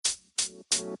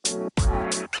Hey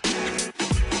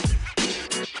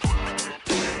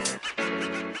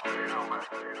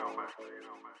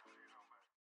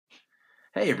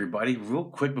everybody, real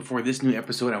quick before this new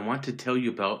episode, I want to tell you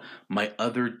about my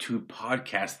other two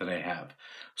podcasts that I have.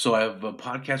 So I have a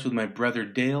podcast with my brother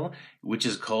Dale, which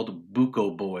is called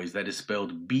Buko Boys. That is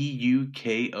spelled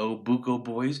B-U-K-O, Buko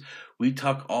Boys. We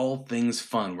talk all things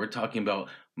fun. We're talking about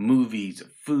movies,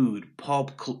 food,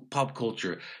 pop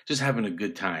culture, just having a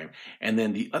good time. And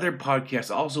then the other podcast,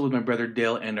 also with my brother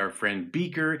Dale and our friend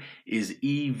Beaker, is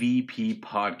EVP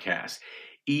Podcast.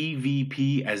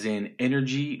 EVP as in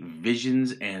energy,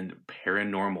 visions, and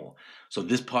paranormal. So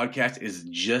this podcast is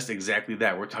just exactly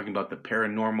that. We're talking about the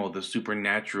paranormal, the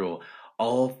supernatural,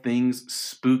 all things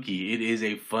spooky. It is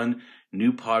a fun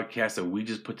new podcast that we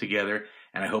just put together,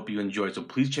 and I hope you enjoy. So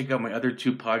please check out my other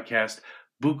two podcasts,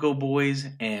 Buko Boys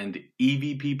and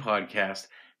EVP Podcast.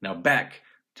 Now back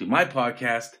to my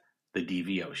podcast, The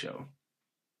DVO Show.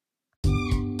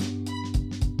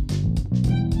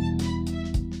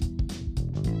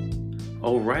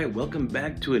 All right, welcome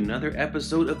back to another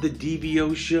episode of the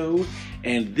DVO Show.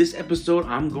 And this episode,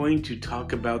 I'm going to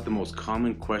talk about the most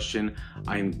common question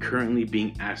I'm currently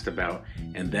being asked about,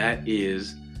 and that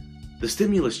is the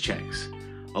stimulus checks.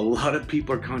 A lot of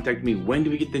people are contacting me. When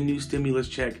do we get the new stimulus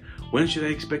check? When should I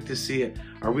expect to see it?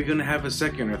 Are we going to have a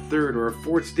second, or third, or a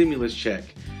fourth stimulus check?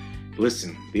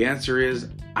 Listen, the answer is,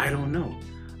 I don't know.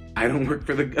 I don't work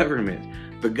for the government.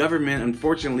 The government,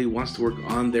 unfortunately, wants to work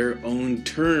on their own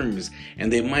terms,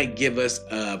 and they might give us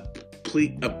a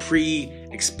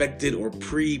pre-expected or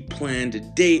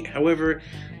pre-planned date. However,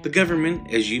 the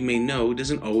government, as you may know,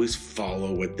 doesn't always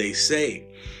follow what they say.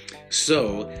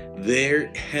 So,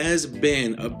 there has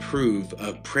been a proof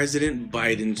of President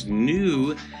Biden's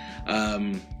new,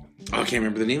 I can't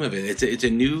remember the name of it. It's a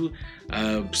new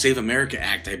Save America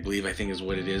Act, I think is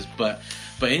what it is. But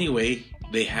anyway,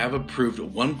 they have approved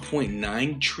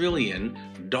 $1.9 trillion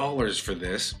for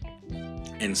this,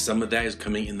 and some of that is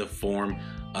coming in the form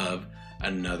of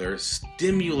another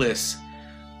stimulus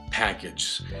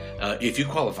package. If you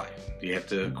qualify, you have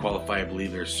to qualify. I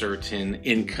believe there's certain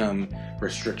income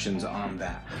restrictions on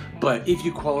that. But if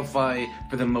you qualify,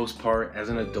 for the most part, as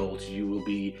an adult, you will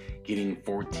be getting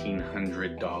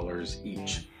 $1,400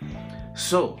 each.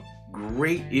 So,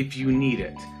 great if you need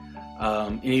it.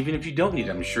 And even if you don't need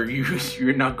it, I'm sure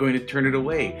you're not going to turn it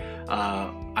away.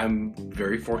 I'm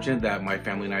very fortunate that my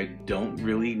family and I don't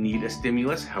really need a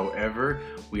stimulus. However,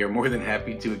 we are more than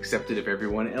happy to accept it if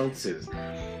everyone else is.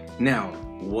 Now,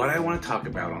 what I want to talk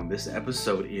about on this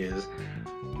episode is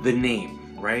the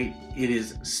name, right? It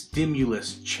is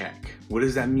stimulus check. What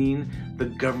does that mean? The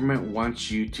government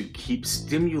wants you to keep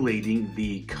stimulating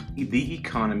the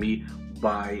economy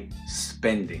by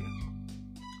spending.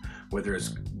 Whether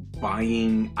it's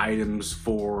buying items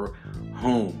for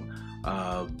home,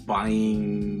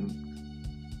 buying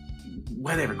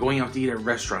whatever, going out to eat at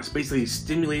restaurants, basically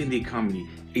stimulating the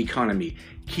economy,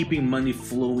 keeping money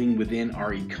flowing within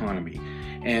our economy.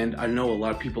 And I know a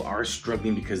lot of people are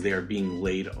struggling because they are being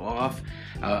laid off.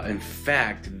 In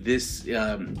fact, this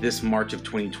March of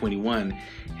 2021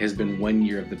 has been 1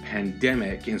 year of the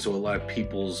pandemic, and so a lot of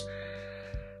people's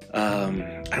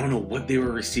I don't know what they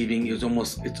were receiving. It's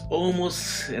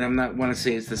almost, and I'm not want to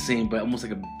say it's the same, but almost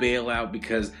like a bailout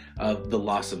because of the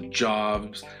loss of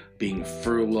jobs, being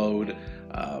furloughed,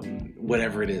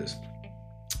 whatever it is.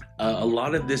 A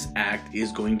lot of this act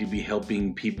is going to be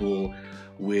helping people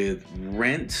with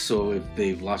rent. So if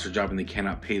they've lost their job and they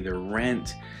cannot pay their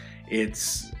rent,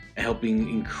 it's helping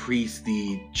increase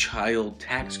the child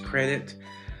tax credit.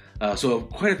 So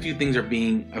quite a few things are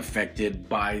being affected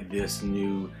by this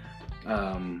new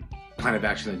plan of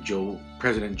action that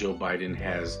President Joe Biden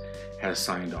has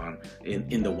signed on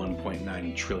in the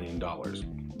 $1.9 trillion.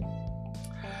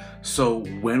 So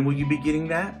when will you be getting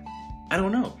that? I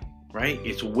don't know, right?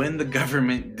 It's when the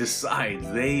government decides.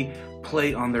 They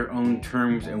play on their own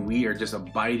terms, and we are just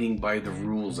abiding by the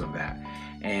rules of that.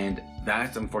 And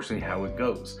that's unfortunately how it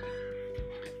goes.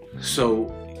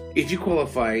 So if you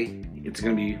qualify, it's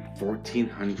going to be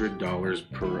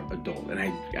 $1,400 per adult. And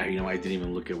I didn't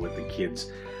even look at what the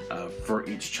kids for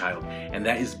each child. And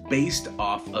that is based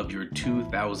off of your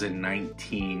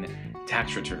 2019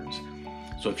 tax returns.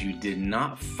 So if you did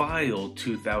not file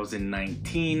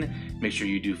 2019, make sure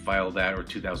you do file that, or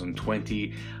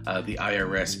 2020. The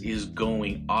IRS is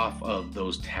going off of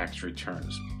those tax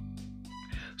returns.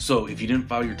 So if you didn't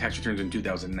file your tax returns in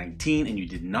 2019 and you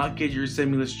did not get your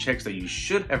stimulus checks that you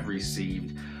should have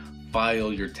received,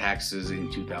 file your taxes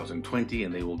in 2020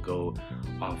 and they will go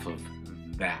off of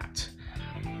that.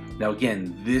 Now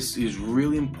again, this is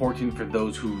really important for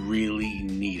those who really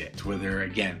need it, whether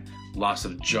again, loss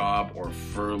of job or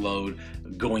furloughed,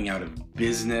 going out of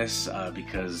business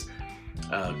because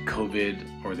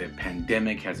COVID or the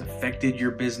pandemic has affected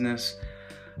your business.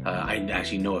 I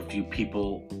actually know a few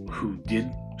people who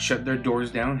did shut their doors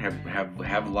down,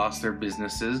 have lost their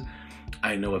businesses.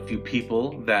 I know a few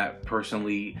people that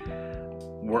personally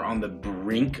were on the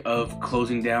brink of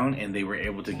closing down and they were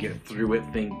able to get through it,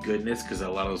 thank goodness, because a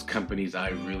lot of those companies, I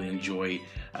really enjoy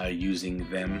using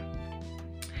them.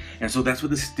 And so that's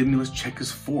what the stimulus check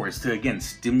is for. It's to, again,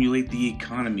 stimulate the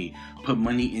economy, put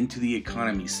money into the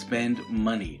economy, spend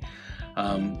money.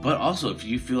 But also, if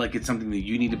you feel like it's something that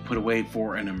you need to put away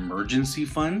for an emergency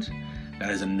fund,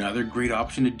 that is another great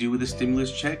option to do with a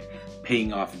stimulus check.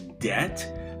 Paying off debt,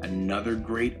 another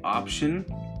great option.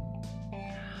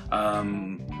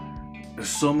 There's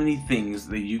so many things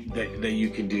that you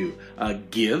can do.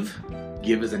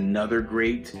 Give is another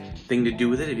great thing to do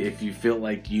with it. If you feel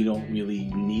like you don't really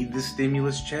need the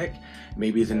stimulus check,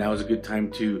 maybe now is a good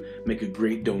time to make a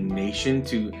great donation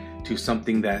to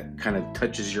something that kind of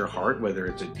touches your heart, whether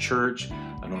it's a church,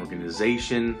 an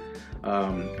organization,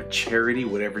 a charity,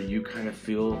 whatever you kind of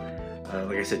feel,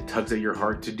 like I said, tugs at your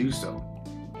heart to do so.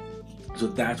 So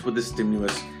that's what the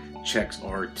stimulus checks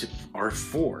are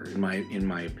for, in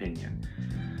my opinion.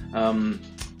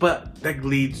 But that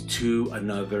leads to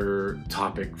another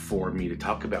topic for me to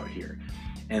talk about here,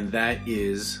 and that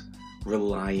is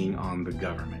relying on the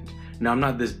government. Now, I'm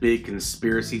not this big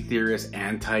conspiracy theorist,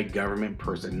 anti-government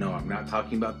person. No, I'm not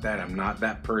talking about that. I'm not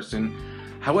that person.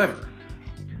 However,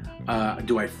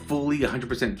 do I fully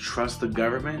 100% trust the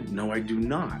government? No, I do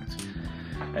not.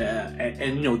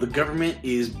 And you know, the government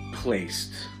is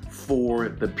placed for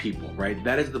the people, right?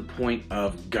 That is the point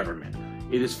of government.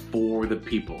 It is for the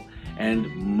people.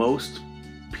 And most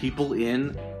people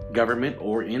in government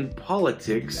or in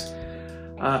politics,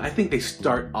 I think they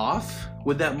start off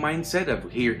with that mindset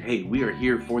of, hey, we are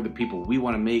here for the people. We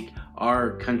want to make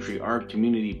our country, our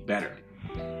community better.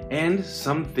 And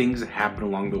some things happen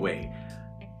along the way.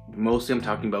 Mostly I'm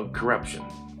talking about corruption,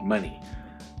 money.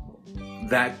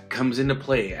 That comes into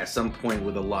play at some point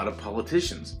with a lot of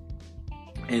politicians.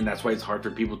 And that's why it's hard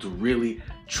for people to really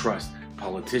trust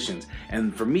politicians.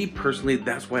 And for me personally,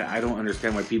 that's why I don't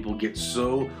understand why people get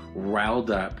so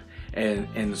riled up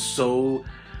and so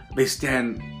they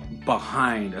stand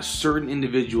behind a certain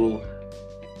individual,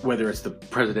 whether it's the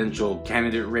presidential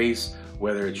candidate race,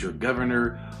 whether it's your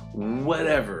governor,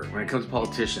 whatever. When it comes to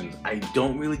politicians, I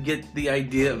don't really get the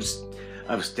idea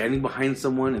of standing behind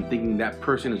someone and thinking that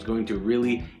person is going to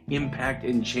really impact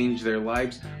and change their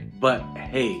lives. But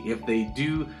hey, if they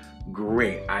do,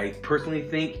 great. I personally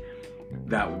think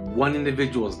that one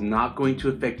individual is not going to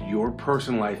affect your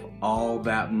personal life all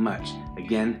that much.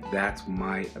 Again, that's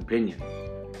my opinion.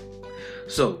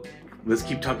 So let's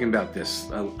keep talking about this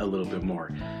a little bit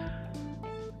more.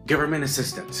 Government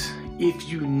assistance. If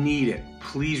you need it,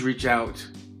 please reach out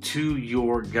to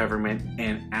your government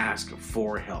and ask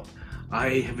for help.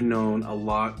 I have known a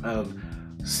lot of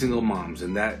single moms,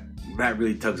 and that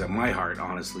really tugs at my heart,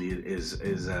 honestly, is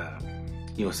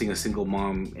seeing a single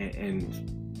mom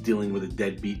and dealing with a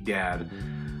deadbeat dad.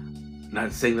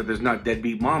 Not saying that there's not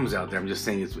deadbeat moms out there. I'm just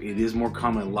saying it is more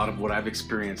common, a lot of what I've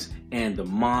experienced, and the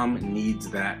mom needs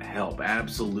that help.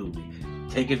 Absolutely.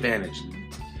 Take advantage.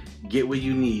 Get what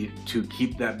you need to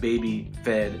keep that baby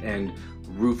fed and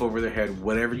roof over their head.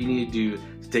 Whatever you need to do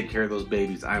to take care of those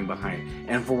babies, I'm behind.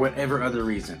 And for whatever other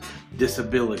reason,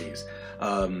 disabilities,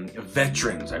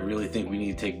 veterans, I really think we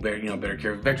need to take better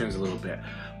care of veterans a little bit.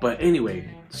 But anyway,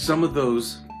 some of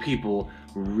those people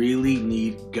really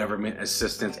need government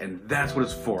assistance, and that's what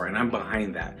it's for, and I'm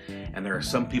behind that. And there are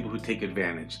some people who take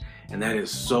advantage, and that is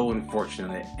so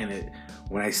unfortunate. And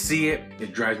when I see it,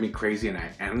 it drives me crazy, and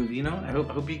I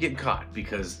hope you get caught,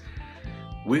 because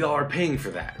we all are paying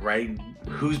for that, right?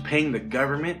 Who's paying the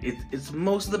government? It's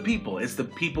most of the people. It's the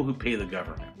people who pay the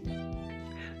government.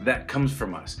 That comes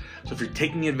from us. So if you're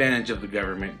taking advantage of the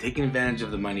government, taking advantage of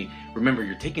the money, remember,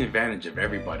 you're taking advantage of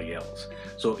everybody else.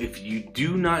 So if you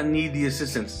do not need the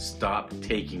assistance, stop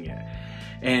taking it.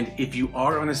 And if you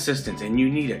are on assistance and you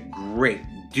need it, great,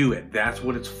 do it. That's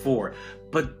what it's for.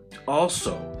 But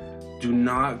also, do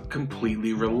not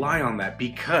completely rely on that,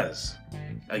 because,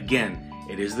 again,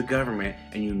 it is the government,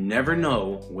 and you never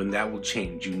know when that will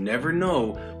change. You never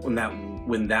know when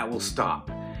that will stop.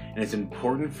 And it's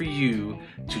important for you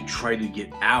to try to get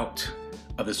out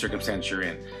of the circumstance you're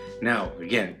in. Now,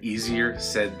 again, easier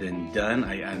said than done.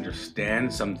 I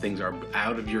understand some things are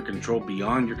out of your control,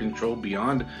 beyond your control,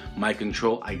 beyond my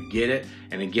control. I get it.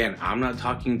 And again, I'm not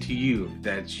talking to you if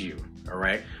that's you, all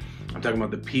right? I'm talking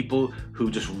about the people who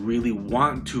just really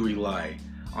want to rely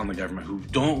on the government, who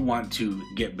don't want to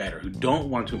get better, who don't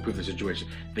want to improve the situation.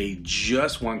 They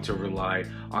just want to rely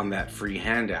on that free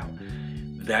handout.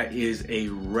 That is a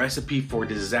recipe for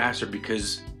disaster,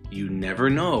 because you never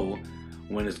know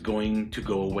when it's going to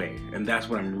go away. And that's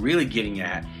what I'm really getting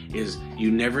at, is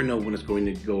you never know when it's going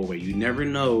to go away. You never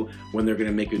know when they're going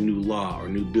to make a new law or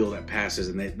new bill that passes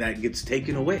and that gets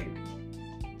taken away.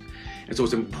 And so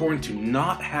it's important to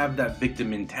not have that victim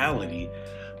mentality,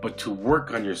 but to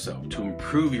work on yourself, to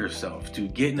improve yourself, to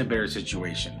get in a better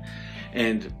situation.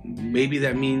 And maybe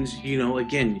that means,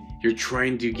 again, you're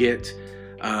trying to get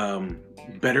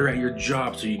better at your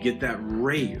job, so you get that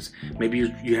raise. Maybe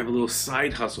you have a little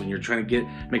side hustle and you're trying to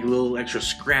make a little extra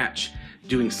scratch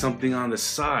doing something on the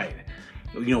side.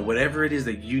 Whatever it is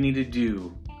that you need to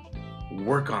do,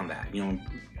 work on that.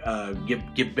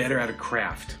 Get better at a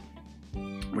craft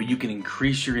where you can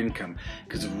increase your income,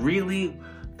 because really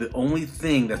the only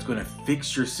thing that's going to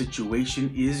fix your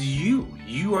situation is you.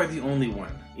 You are the only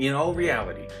one. In all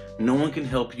reality, no one can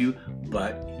help you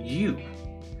but you.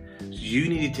 You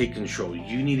need to take control.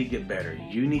 You need to get better.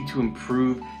 You need to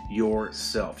improve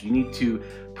yourself. You need to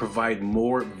provide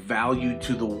more value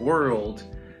to the world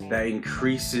that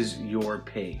increases your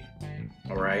pay.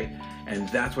 All right? And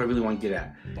that's what I really want to get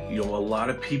at. A lot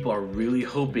of people are really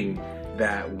hoping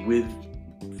that with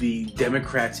the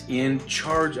Democrats in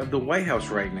charge of the White House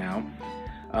right now,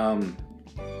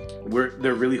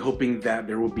 they're really hoping that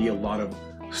there will be a lot of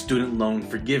student loan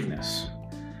forgiveness.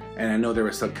 And I know there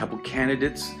was a couple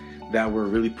candidates that were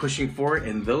really pushing for it,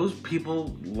 and those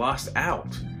people lost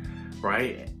out,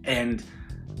 right? And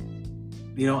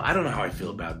I don't know how I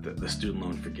feel about the student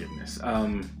loan forgiveness.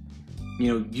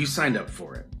 You signed up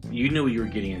for it. You knew what you were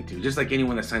getting into. Just like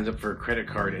anyone that signs up for a credit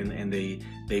card and they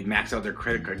max out their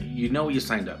credit card, you know what you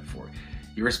signed up for.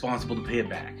 You're responsible to pay it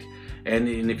back. And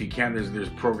if you can, there's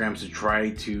programs to try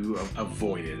to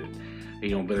avoid it.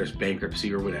 Whether it's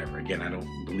bankruptcy or whatever. Again, I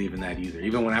don't believe in that either.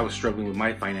 Even when I was struggling with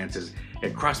my finances,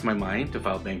 it crossed my mind to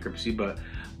file bankruptcy, but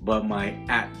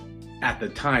at the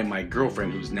time, my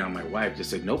girlfriend, who's now my wife,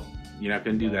 just said, nope, you're not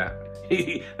going to do that.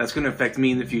 That's going to affect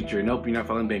me in the future. Nope, you're not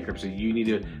filing bankruptcy. You need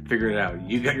to figure it out.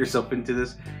 You got yourself into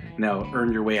this. Now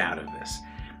earn your way out of this.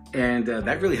 And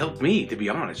that really helped me, to be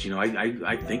honest.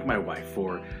 I thank my wife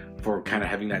for kind of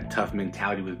having that tough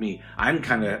mentality with me. I'm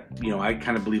kind of, I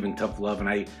kind of believe in tough love, and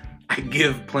I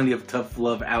give plenty of tough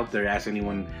love out there. Ask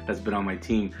anyone that's been on my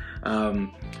team.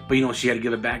 But she had to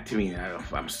give it back to me.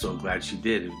 I'm so glad she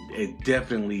did. It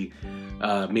definitely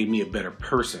made me a better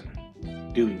person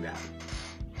doing that.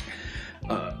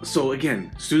 So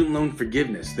again, student loan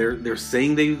forgiveness. They're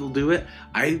saying they will do it.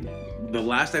 The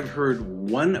last I've heard,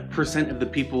 1% of the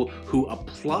people who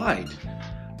applied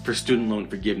for student loan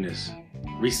forgiveness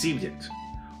received it.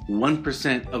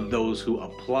 1% of those who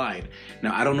applied.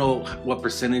 Now, I don't know what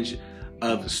percentage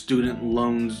of student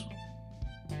loans,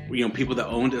 people that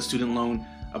owned a student loan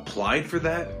applied for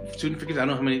that student forgiveness. I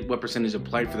don't know what percentage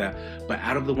applied for that, but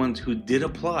out of the ones who did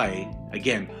apply,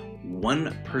 again,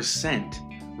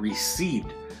 1%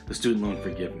 received the student loan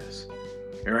forgiveness.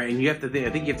 All right, and I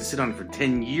think you have to sit on it for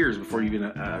 10 years before you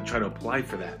even try to apply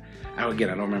for that. Again,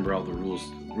 I don't remember all the rules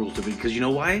to be, because you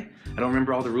know why? I don't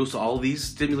remember all the rules to all these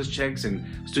stimulus checks and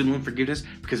student loan forgiveness,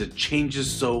 because it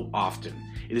changes so often.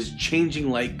 It is changing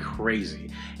like crazy,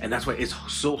 and that's why it's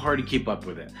so hard to keep up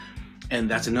with it. And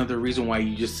that's another reason why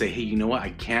you just say, hey, you know what?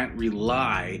 I can't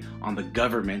rely on the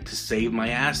government to save my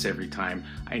ass every time.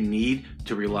 I need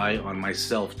to rely on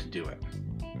myself to do it.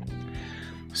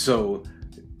 So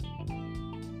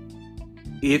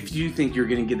if you think you're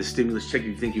going to get a stimulus check, if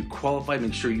you think you qualify,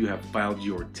 make sure you have filed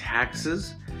your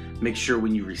taxes. Make sure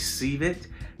when you receive it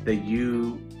that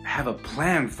you have a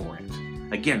plan for it.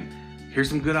 Again, here's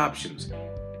some good options.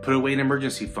 Put away an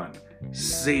emergency fund.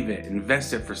 Save it.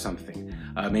 Invest it for something.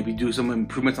 Maybe do some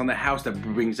improvements on the house that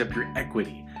brings up your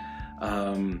equity.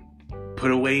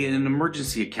 Put away in an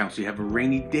emergency account so you have a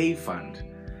rainy day fund.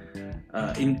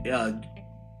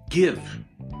 Give.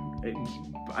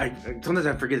 Sometimes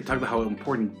I forget to talk about how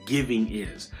important giving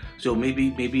is. So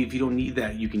maybe if you don't need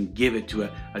that, you can give it to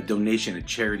a donation, a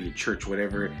charity, a church,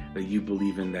 whatever that you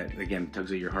believe in that, again,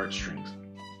 tugs at your heartstrings.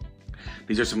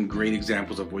 These are some great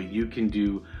examples of what you can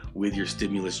do with your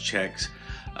stimulus checks.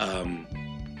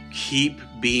 Keep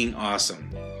being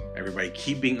awesome. Everybody,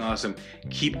 keep being awesome.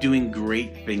 Keep doing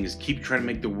great things. Keep trying to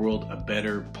make the world a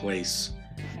better place.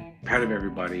 Proud of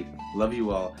everybody. Love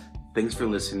you all. Thanks for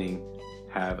listening.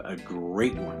 Have a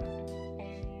great one.